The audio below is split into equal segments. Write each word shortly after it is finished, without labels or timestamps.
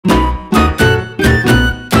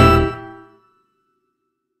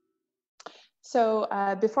So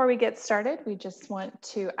before we get started, we just want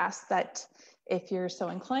to ask that if you're so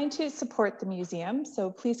inclined to support the museum, so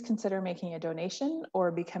please consider making a donation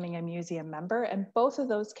or becoming a museum member. And both of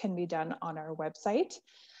those can be done on our website.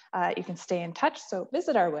 You can stay in touch, so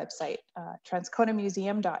visit our website,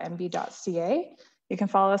 transconamuseum.mb.ca. You can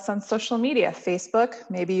follow us on social media, Facebook,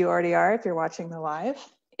 maybe you already are if you're watching the live,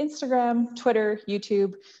 Instagram, Twitter,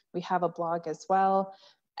 YouTube. We have a blog as well.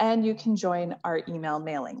 And you can join our email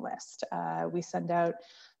mailing list. We send out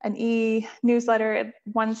an e-newsletter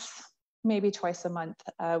once, maybe twice a month.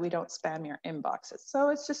 We don't spam your inboxes. So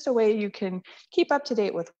it's just a way you can keep up to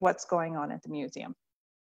date with what's going on at the museum.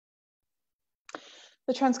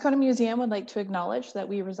 The Transcona Museum would like to acknowledge that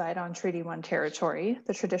we reside on Treaty 1 territory,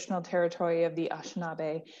 the traditional territory of the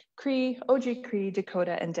Anishinaabe, Cree, Oji-Cree,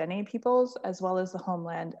 Dakota, and Dene peoples, as well as the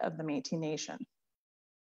homeland of the Métis Nation.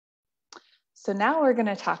 So now we're going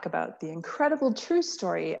to talk about the incredible true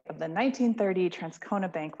story of the 1930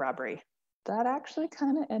 Transcona bank robbery. That actually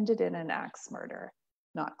kind of ended in an axe murder,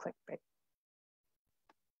 not clickbait.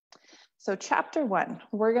 So chapter 1,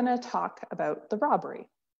 we're going to talk about the robbery.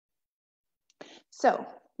 So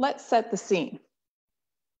let's set the scene.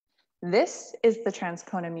 This is the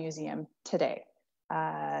Transcona Museum today.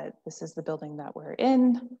 This is the building that we're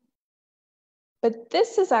in. But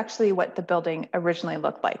this is actually what the building originally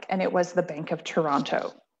looked like, and it was the Bank of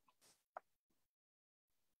Toronto.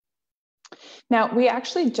 Now, we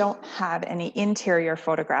actually don't have any interior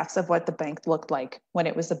photographs of what the bank looked like when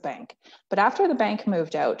it was a bank. But after the bank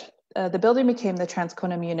moved out, the building became the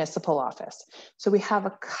Transcona Municipal Office. So we have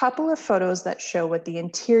a couple of photos that show what the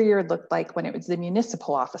interior looked like when it was the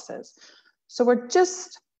municipal offices. So we're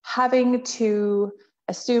just having to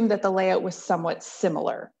assume that the layout was somewhat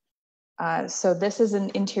similar. So this is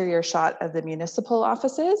an interior shot of the municipal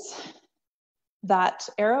offices. That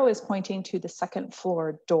arrow is pointing to the second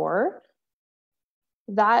floor door.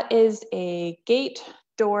 That is a gate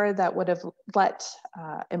door that would have let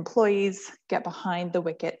employees get behind the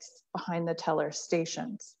wickets, behind the teller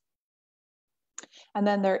stations. And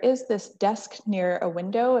then there is this desk near a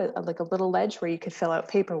window, like a little ledge where you could fill out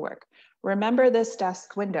paperwork. Remember this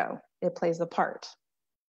desk window, it plays a part.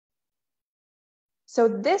 So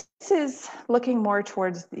this is looking more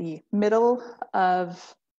towards the middle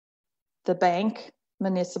of the bank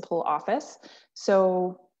municipal office.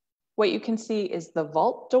 So what you can see is the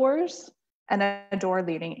vault doors and a door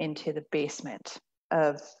leading into the basement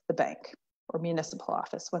of the bank or municipal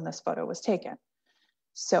office when this photo was taken.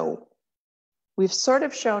 So we've sort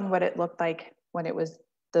of shown what it looked like when it was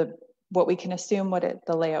what we can assume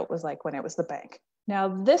the layout was like when it was the bank. Now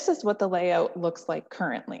this is what the layout looks like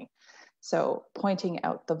currently. So pointing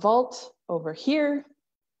out the vault over here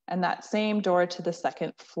and that same door to the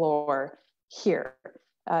second floor here.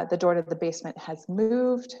 The door to the basement has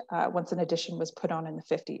moved once an addition was put on in the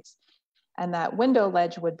 50s. And that window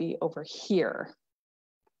ledge would be over here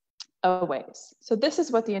a ways. So this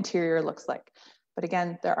is what the interior looks like. But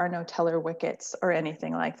again, there are no teller wickets or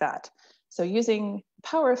anything like that. So using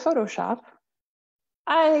power of Photoshop,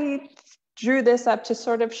 I drew this up to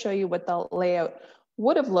sort of show you what the layout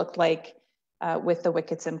would have looked like with the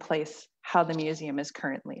wickets in place, how the museum is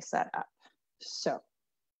currently set up. So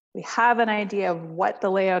we have an idea of what the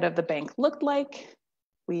layout of the bank looked like.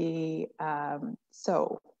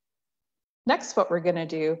 So next what we're gonna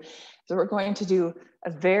do is we're going to do a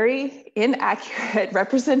very inaccurate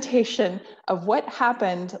representation of what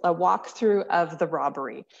happened, a walkthrough of the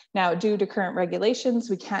robbery. Now, due to current regulations,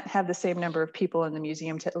 we can't have the same number of people in the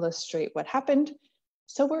museum to illustrate what happened.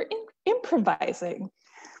 So we're improvising.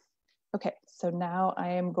 Okay, so now I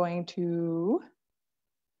am going to,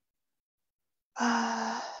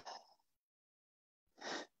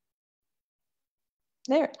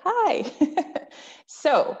 there, hi.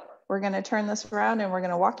 So we're gonna turn this around and we're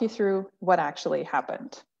gonna walk you through what actually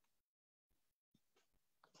happened.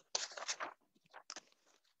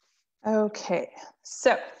 Okay,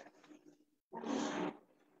 so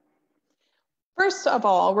first of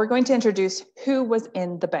all, we're going to introduce who was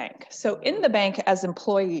in the bank. So in the bank as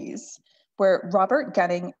employees were Robert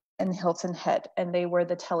Gunning and Hilton Head, and they were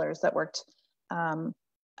the tellers that worked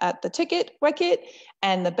at the ticket wicket,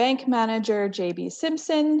 and the bank manager, J.B.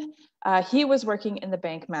 Simpson, he was working in the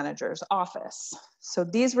bank manager's office. So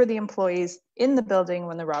these were the employees in the building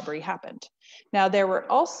when the robbery happened. Now there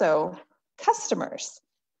were also customers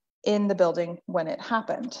in the building when it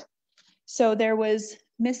happened. So there was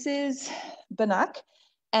Mrs. Bannock,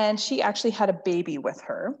 and she actually had a baby with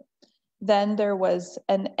her. Then there was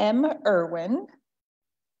an M. Irwin,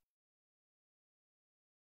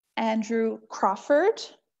 Andrew Crawford,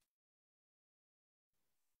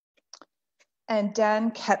 and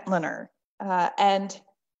Dan Ketliner. And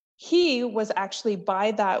he was actually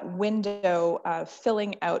by that window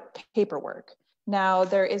filling out paperwork. Now,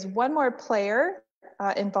 there is one more player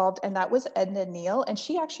involved, and that was Edna Neal, and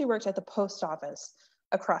she actually worked at the post office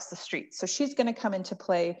across the street. So she's going to come into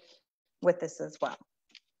play with this as well.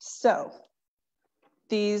 So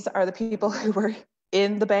these are the people who were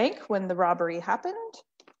in the bank when the robbery happened.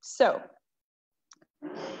 So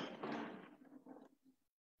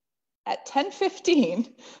at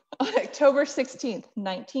 10:15 on October 16th,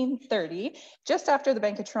 1930, just after the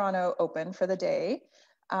Bank of Toronto opened for the day,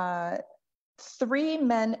 3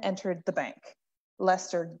 men entered the bank: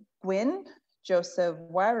 Lester Gwynn, Joseph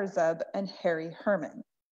Warazub, and Harry Herman.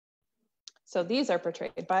 So these are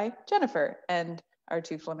portrayed by Jennifer and our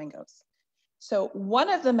 2 flamingos. So one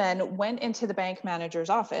of the men went into the bank manager's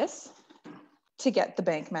office to get the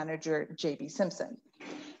bank manager, J.B. Simpson.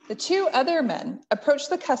 The 2 other men approached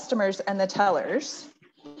the customers and the tellers.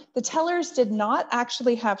 The tellers did not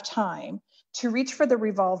actually have time to reach for the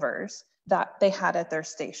revolvers that they had at their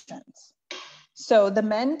stations. So the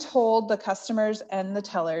men told the customers and the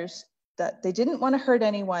tellers that they didn't want to hurt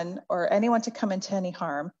anyone or anyone to come into any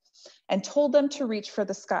harm, and told them to reach for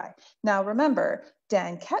the sky. Now remember,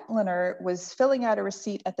 Dan Ketliner was filling out a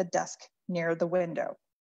receipt at the desk near the window.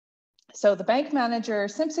 So the bank manager,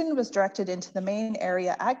 Simpson, was directed into the main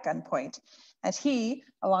area at gunpoint, and he,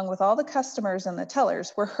 along with all the customers and the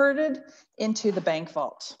tellers, were herded into the bank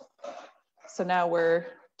vault. So now we're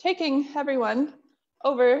taking everyone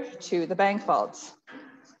over to the bank vault.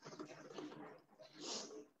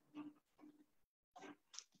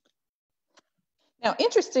 Now,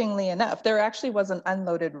 interestingly enough, there actually was an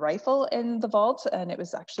unloaded rifle in the vault, and it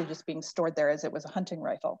was actually just being stored there as it was a hunting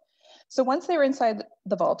rifle. So once they were inside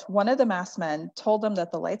the vault, one of the masked men told them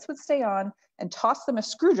that the lights would stay on and tossed them a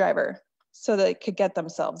screwdriver so they could get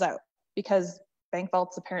themselves out, because bank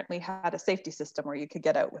vaults apparently had a safety system where you could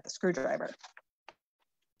get out with a screwdriver.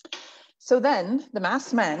 So then the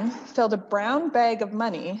masked men filled a brown bag of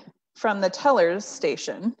money from the teller's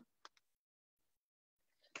station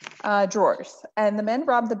drawers, and the men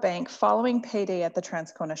robbed the bank following payday at the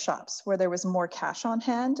Transcona shops, where there was more cash on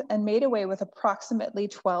hand, and made away with approximately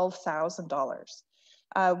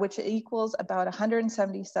 $12,000, which equals about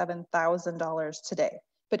 $177,000 today.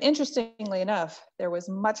 But interestingly enough, there was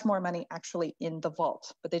much more money actually in the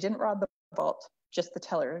vault, but they didn't rob the vault, just the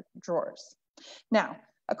teller drawers. Now,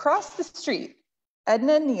 across the street,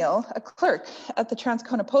 Edna Neal, a clerk at the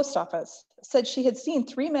Transcona post office, said she had seen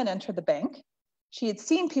 3 men enter the bank. She had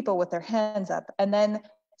seen people with their hands up, and then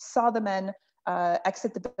saw the men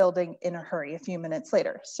exit the building in a hurry a few minutes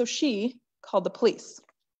later. So she called the police.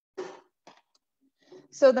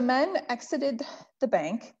 So the men exited the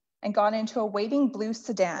bank and got into a waiting blue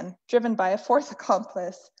sedan driven by a 4th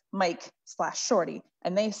accomplice, Mike/Shorty,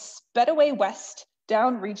 and they sped away west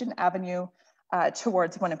down Regent Avenue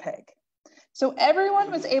towards Winnipeg. So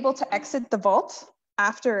everyone was able to exit the vault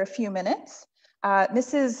after a few minutes.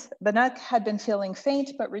 Mrs. Bannock had been feeling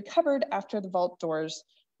faint, but recovered after the vault doors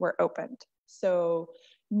were opened. So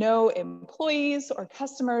no employees or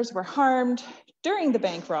customers were harmed during the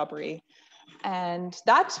bank robbery. And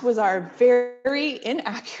that was our very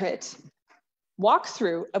inaccurate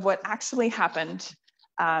walkthrough of what actually happened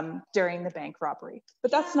during the bank robbery. But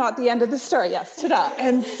that's not the end of the story. Yes, ta-da,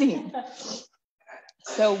 end scene.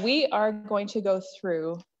 So we are going to go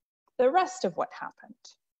through the rest of what happened.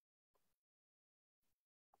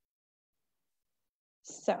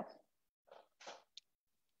 So,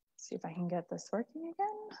 see if I can get this working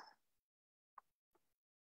again.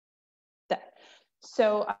 There.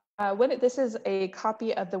 So this is a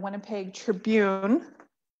copy of the Winnipeg Tribune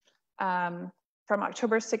from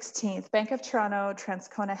October 16th. Bank of Toronto,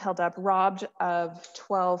 Transcona held up, robbed of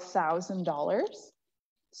 $12,000.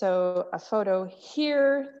 So a photo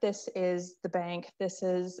here, this is the bank. This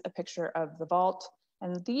is a picture of the vault.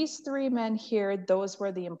 And these 3 men here, those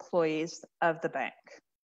were the employees of the bank.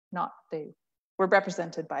 They were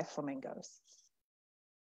represented by flamingos.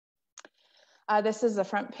 This is the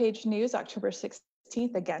front page news, October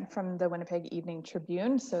 16th, again from the Winnipeg Evening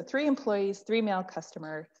Tribune. So 3 employees, 3 male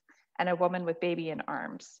customers, and a woman with baby in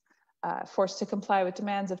arms. Forced to comply with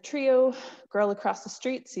demands of trio, girl across the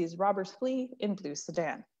street sees robbers flee in blue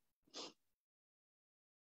sedan.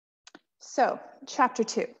 So, chapter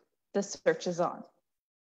 2, the search is on.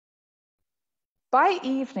 By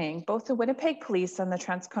evening, both the Winnipeg police and the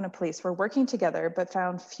Transcona police were working together, but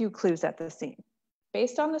found few clues at the scene.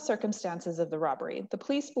 Based on the circumstances of the robbery, the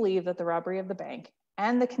police believe that the robbery of the bank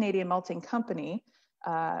and the Canadian Malting Company,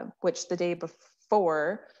 which the day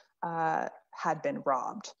before had been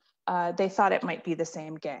robbed, they thought it might be the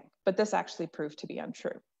same gang, but this actually proved to be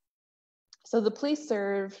untrue. So the police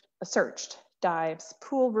searched dives,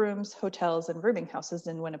 pool rooms, hotels, and rooming houses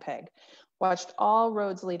in Winnipeg, watched all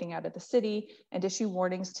roads leading out of the city, and issued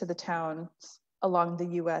warnings to the towns along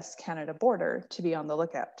the US-Canada border to be on the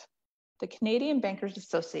lookout. The Canadian Bankers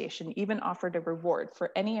Association even offered a reward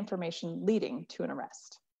for any information leading to an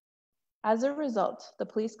arrest. As a result, the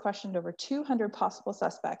police questioned over 200 possible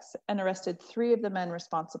suspects and arrested 3 of the men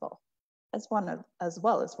responsible, as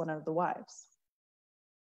well as one of the wives.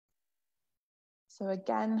 So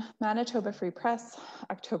again, Manitoba Free Press,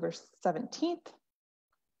 October 17th.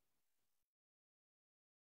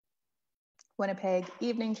 Winnipeg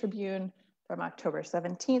Evening Tribune from October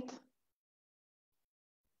 17th.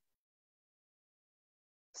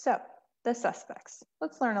 So the suspects,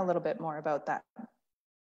 let's learn a little bit more about that.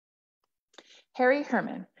 Harry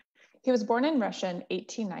Herman, he was born in Russia in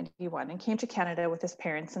 1891 and came to Canada with his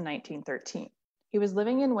parents in 1913. He was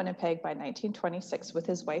living in Winnipeg by 1926 with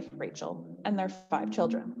his wife, Rachel, and their 5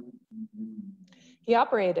 children. He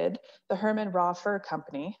operated the Herman Raw Fur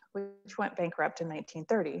Company, which went bankrupt in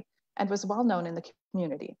 1930, and was well known in the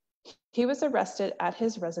community. He was arrested at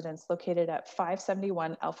his residence located at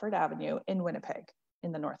 571 Alfred Avenue in Winnipeg,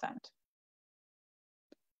 in the North End.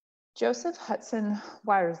 Joseph Hudson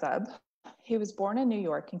Wierzub, he was born in New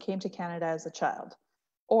York and came to Canada as a child,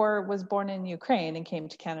 or was born in Ukraine and came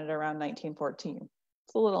to Canada around 1914.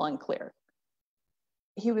 It's a little unclear.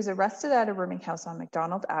 He was arrested at a rooming house on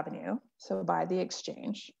McDonald Avenue, so by the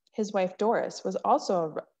Exchange. His wife Doris was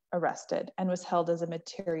also arrested and was held as a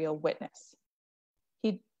material witness.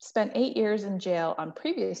 He spent 8 years in jail on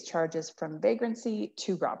previous charges from vagrancy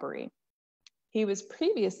to robbery. He was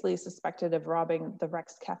previously suspected of robbing the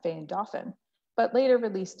Rex Cafe in Dauphin, but later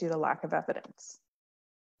released due to lack of evidence.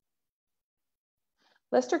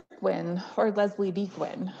 Lester Gwynn, or Leslie B.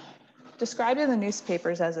 Gwynn, described in the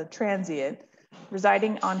newspapers as a transient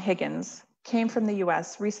residing on Higgins, came from the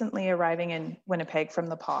US, recently arriving in Winnipeg from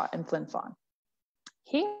the Pas and Flin Flon.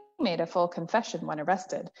 He made a full confession when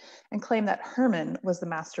arrested and claimed that Herman was the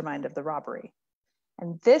mastermind of the robbery.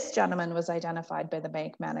 And this gentleman was identified by the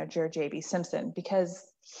bank manager, J.B. Simpson, because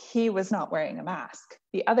he was not wearing a mask.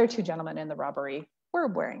 The other 2 gentlemen in the robbery were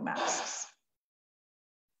wearing masks.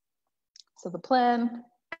 So the plan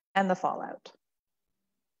and the fallout.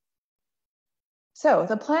 So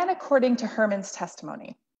the plan according to Herman's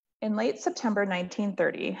testimony. In late September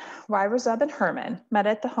 1930, Wierzub and Herman met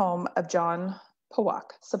at the home of John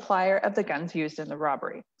Powak, supplier of the guns used in the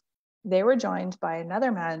robbery. They were joined by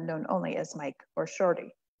another man known only as Mike or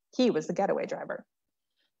Shorty. He was the getaway driver.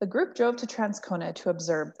 The group drove to Transcona to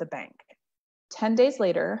observe the bank. 10 days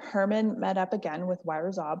later, Herman met up again with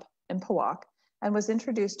Wierzub and Powak and was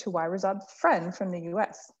introduced to Wierzub's friend from the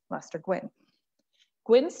US, Lester Gwynn.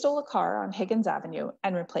 Gwynn stole a car on Higgins Avenue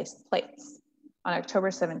and replaced the plates. On October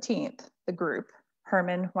 17th, the group,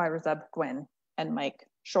 Herman, Wierzub, Gwynn, and Mike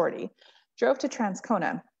Shorty, drove to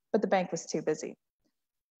Transcona, but the bank was too busy.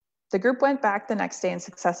 The group went back the next day and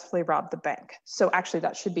successfully robbed the bank. So actually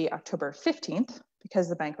that should be October 15th because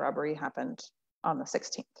the bank robbery happened on the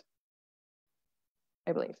 16th,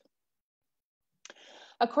 I believe.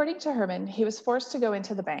 According to Herman, he was forced to go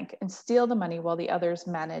into the bank and steal the money while the others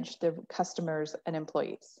managed the customers and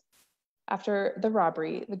employees. After the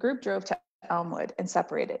robbery, the group drove to Elmwood and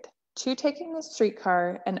separated, 2 taking the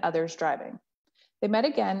streetcar and others driving. They met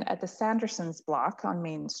again at the Sandersons block on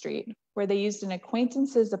Main Street, where they used an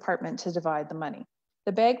acquaintance's apartment to divide the money.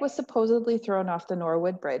 The bag was supposedly thrown off the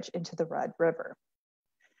Norwood Bridge into the Rudd River.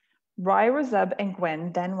 Wierzub and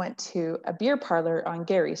Gwynn then went to a beer parlor on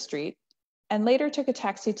Gary Street and later took a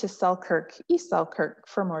taxi to Selkirk, East Selkirk,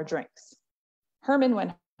 for more drinks. Herman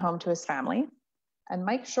went home to his family, and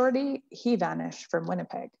Mike Shorty, he vanished from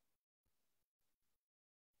Winnipeg.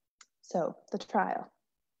 So the trial.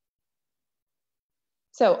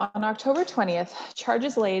 So on October 20th,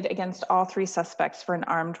 charges laid against all 3 suspects for an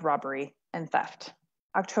armed robbery and theft.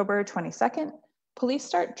 October 22nd, police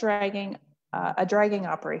start a dragging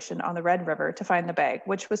operation on the Red River to find the bag,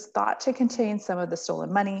 which was thought to contain some of the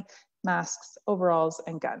stolen money, masks, overalls,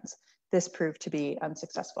 and guns. This proved to be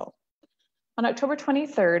unsuccessful. On October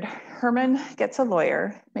 23rd, Herman gets a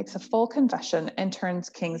lawyer, makes a full confession, and turns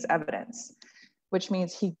King's evidence, which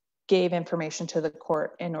means he gave information to the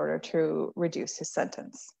court in order to reduce his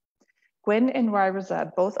sentence. Gwynn and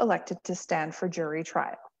Wierzub both elected to stand for jury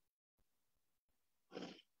trial.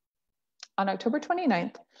 On October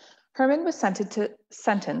 29th, Herman was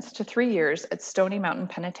sentenced to 3 years at Stony Mountain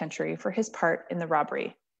Penitentiary for his part in the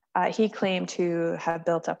robbery. He claimed to have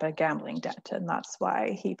built up a gambling debt, and that's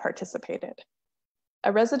why he participated.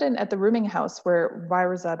 A resident at the rooming house where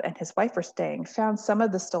Wierzub and his wife were staying found some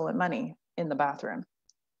of the stolen money in the bathroom.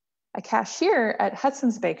 A cashier at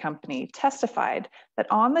Hudson's Bay Company testified that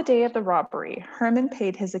on the day of the robbery, Herman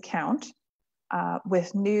paid his account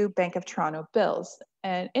with new Bank of Toronto bills.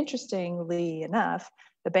 And interestingly enough,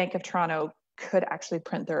 the Bank of Toronto could actually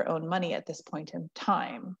print their own money at this point in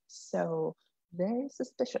time. So very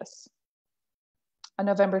suspicious. On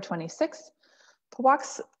November 26th,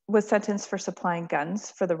 Pawaks was sentenced for supplying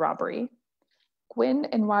guns for the robbery. Gwyn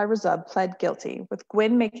and Wairazub pled guilty, with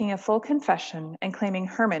Gwyn making a full confession and claiming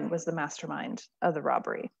Herman was the mastermind of the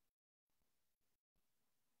robbery.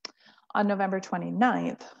 On November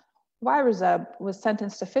 29th, Wairazub was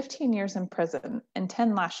sentenced to 15 years in prison and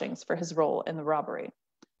 10 lashings for his role in the robbery.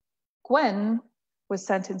 Gwyn was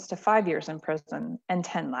sentenced to 5 years in prison and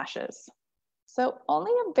 10 lashes. So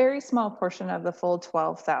only a very small portion of the full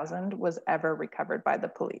 12,000 was ever recovered by the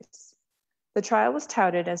police. The trial was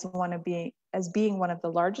touted as being one of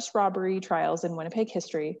the largest robbery trials in Winnipeg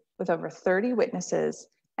history, with over 30 witnesses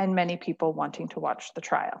and many people wanting to watch the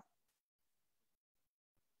trial.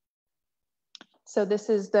 So this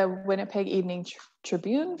is the Winnipeg Evening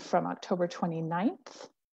Tribune from October 29th.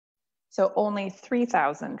 So only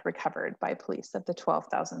 3,000 recovered by police of the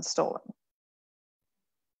 12,000 stolen.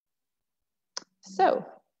 So,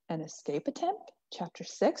 an escape attempt, chapter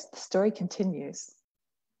 6, the story continues.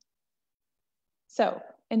 So,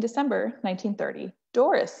 in December 1930,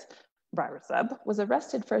 Doris Wairazub was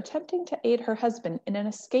arrested for attempting to aid her husband in an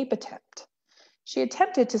escape attempt. She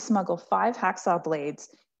attempted to smuggle 5 hacksaw blades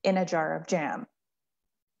in a jar of jam.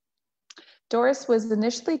 Doris was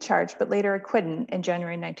initially charged, but later acquitted in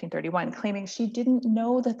January 1931, claiming she didn't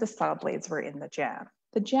know that the saw blades were in the jam.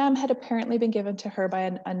 The jam had apparently been given to her by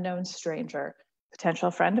an unknown stranger,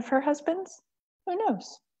 potential friend of her husband's? Who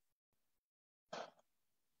knows?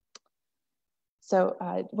 So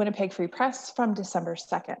Winnipeg Free Press from December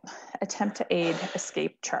 2nd, attempt to aid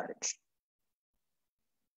escape charge.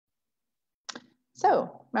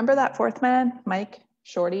 So remember that 4th man, Mike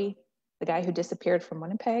Shorty, the guy who disappeared from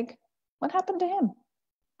Winnipeg? What happened to him?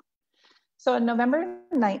 So on November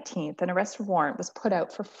 19th, an arrest warrant was put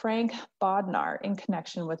out for Frank Bodnar in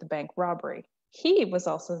connection with the bank robbery. He was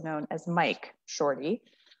also known as Mike Shorty.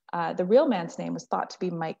 The real man's name was thought to be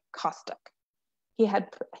Mike Kostick.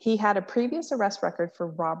 He had a previous arrest record for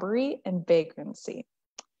robbery and vagrancy.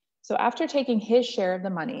 So after taking his share of the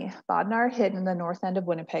money, Bodnar hid in the north end of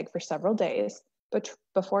Winnipeg for several days,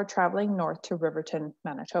 before traveling north to Riverton,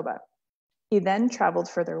 Manitoba. He then traveled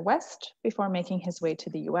further west before making his way to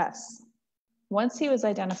the US. Once he was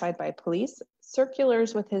identified by police,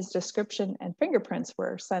 circulars with his description and fingerprints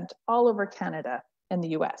were sent all over Canada and the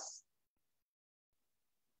US.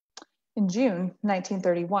 In June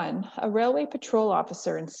 1931, a railway patrol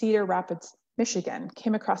officer in Cedar Rapids, Michigan,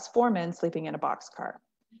 came across 4 men sleeping in a boxcar.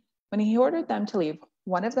 When he ordered them to leave,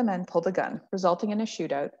 one of the men pulled a gun, resulting in a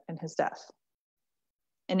shootout and his death.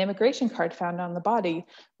 An immigration card found on the body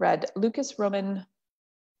read Lucas Roman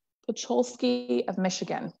Pocholski of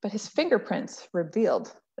Michigan, but his fingerprints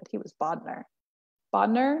revealed that he was Bodnar.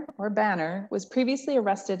 Bodnar, or Banner, was previously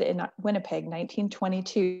arrested in Winnipeg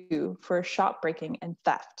 1922 for shop breaking and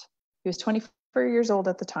theft. He was 24 years old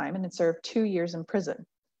at the time and had served 2 years in prison.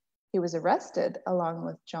 He was arrested along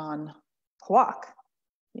with John Pawak.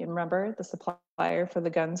 You remember the supplier for the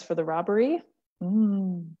guns for the robbery?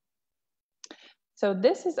 So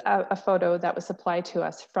this is a photo that was supplied to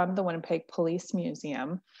us from the Winnipeg Police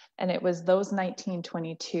Museum, and it was those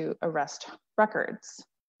 1922 arrest records.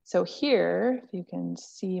 So here, if you can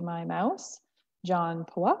see my mouse, John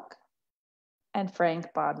Pawak and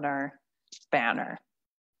Frank Bodnar Banner.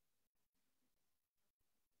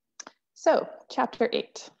 So chapter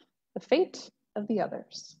 8, the fate of the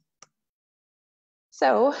others.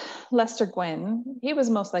 So Lester Gwyn, he was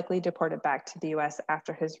most likely deported back to the US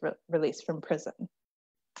after his release from prison.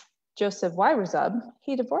 Joseph Wairazub,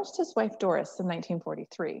 he divorced his wife Doris in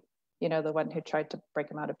 1943, you know, the one who tried to break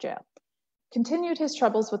him out of jail, continued his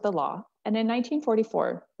troubles with the law, and in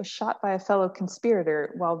 1944 was shot by a fellow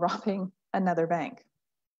conspirator while robbing another bank.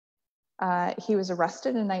 He was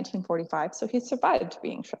arrested in 1945, so he survived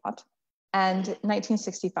being shot, and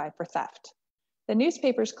 1965 for theft. The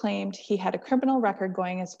newspapers claimed he had a criminal record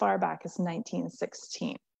going as far back as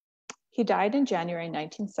 1916. He died in January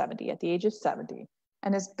 1970 at the age of 70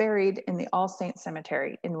 and is buried in the All Saints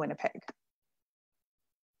Cemetery in Winnipeg.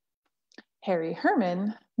 Harry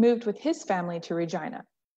Herman moved with his family to Regina,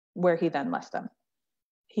 where he then left them.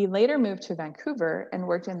 He later moved to Vancouver and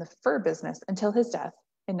worked in the fur business until his death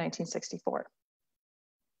in 1964.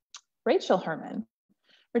 Rachel Herman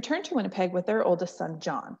returned to Winnipeg with their oldest son,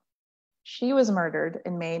 John. She was murdered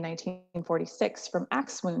in May 1946 from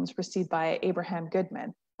axe wounds received by Abraham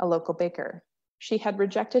Goodman, a local baker. she had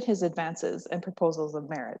rejected his advances and proposals of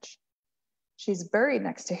marriage. She's buried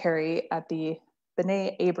next to Harry at the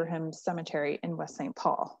B'nai Abraham Cemetery in West St.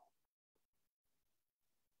 Paul.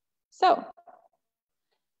 So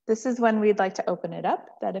this is when we'd like to open it up,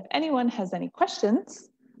 that if anyone has any questions,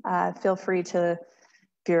 feel free to,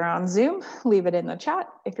 if you're on Zoom, leave it in the chat.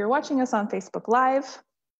 If you're watching us on Facebook Live,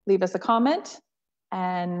 leave us a comment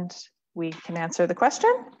and we can answer the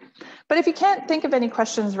question. But if you can't think of any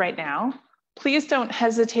questions right now, please don't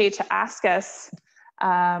hesitate to ask us.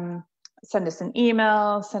 Send us an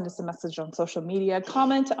email, send us a message on social media,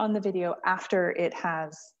 comment on the video after it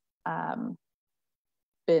has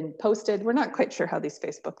been posted. We're not quite sure how these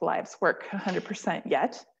Facebook Lives work 100%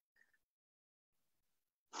 yet.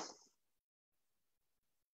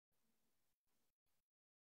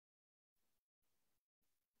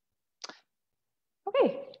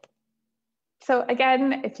 Okay, so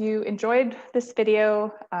again, if you enjoyed this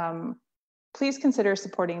video, please consider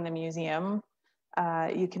supporting the museum.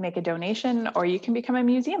 You can make a donation or you can become a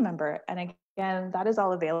museum member. And again, that is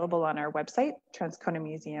all available on our website,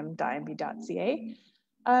 transconamuseum.imb.ca.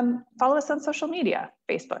 Follow us on social media,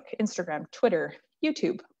 Facebook, Instagram, Twitter,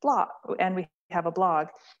 YouTube, blog, and we have a blog.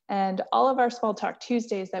 And all of our Small Talk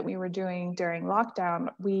Tuesdays that we were doing during lockdown,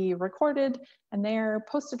 we recorded and they're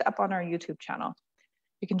posted up on our YouTube channel.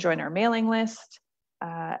 You can join our mailing list.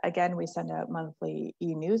 Again, we send out monthly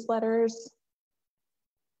e-newsletters.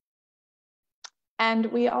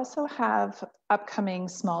 And we also have upcoming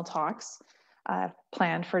small talks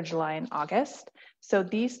planned for July and August. So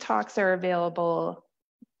these talks are available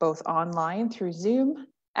both online through Zoom,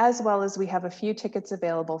 as well as we have a few tickets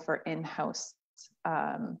available for in-house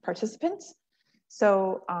participants.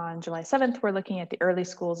 So on July 7th, we're looking at the early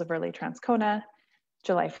schools of early Transcona.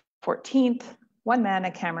 July 14th, One Man,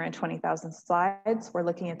 a Camera, and 20,000 Slides. We're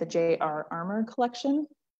looking at the J.R. Armour collection.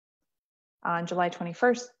 On July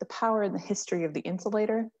 21st, The Power and the History of the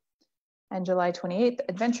Insulator. And July 28th,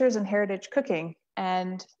 Adventures in Heritage Cooking.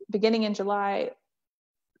 And beginning in July,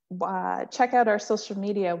 check out our social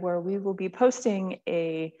media where we will be posting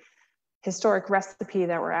a historic recipe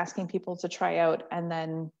that we're asking people to try out. And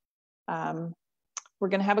then we're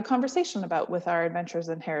gonna have a conversation about with our Adventures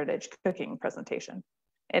in Heritage Cooking presentation.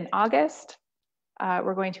 In August,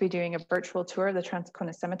 we're going to be doing a virtual tour of the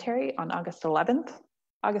Transcona Cemetery on August 11th.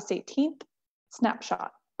 August 18th,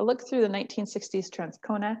 Snapshot, a look through the 1960s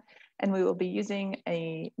Transcona, and we will be using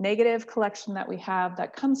a negative collection that we have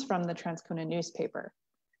that comes from the Transcona newspaper.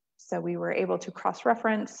 So we were able to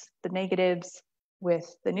cross-reference the negatives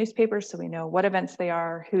with the newspapers so we know what events they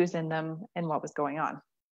are, who's in them, and what was going on.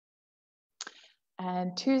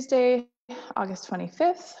 And Tuesday, August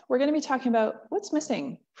 25th, we're going to be talking about what's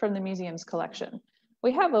missing from the museum's collection.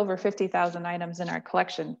 We have over 50,000 items in our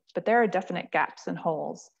collection, but there are definite gaps and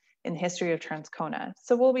holes in the history of Transcona.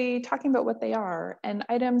 So we'll be talking about what they are and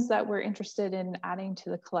items that we're interested in adding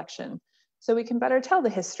to the collection so we can better tell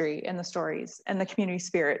the history and the stories and the community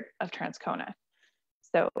spirit of Transcona.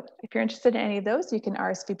 So if you're interested in any of those, you can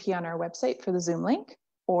RSVP on our website for the Zoom link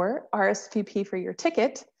or RSVP for your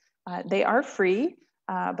ticket. They are free,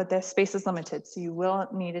 but the space is limited, so you will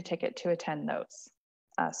need a ticket to attend those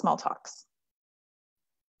small talks.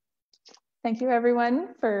 Thank you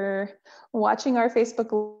everyone for watching our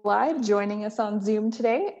Facebook Live, joining us on Zoom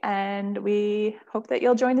today, and we hope that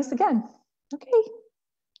you'll join us again. Okay,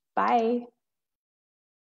 bye.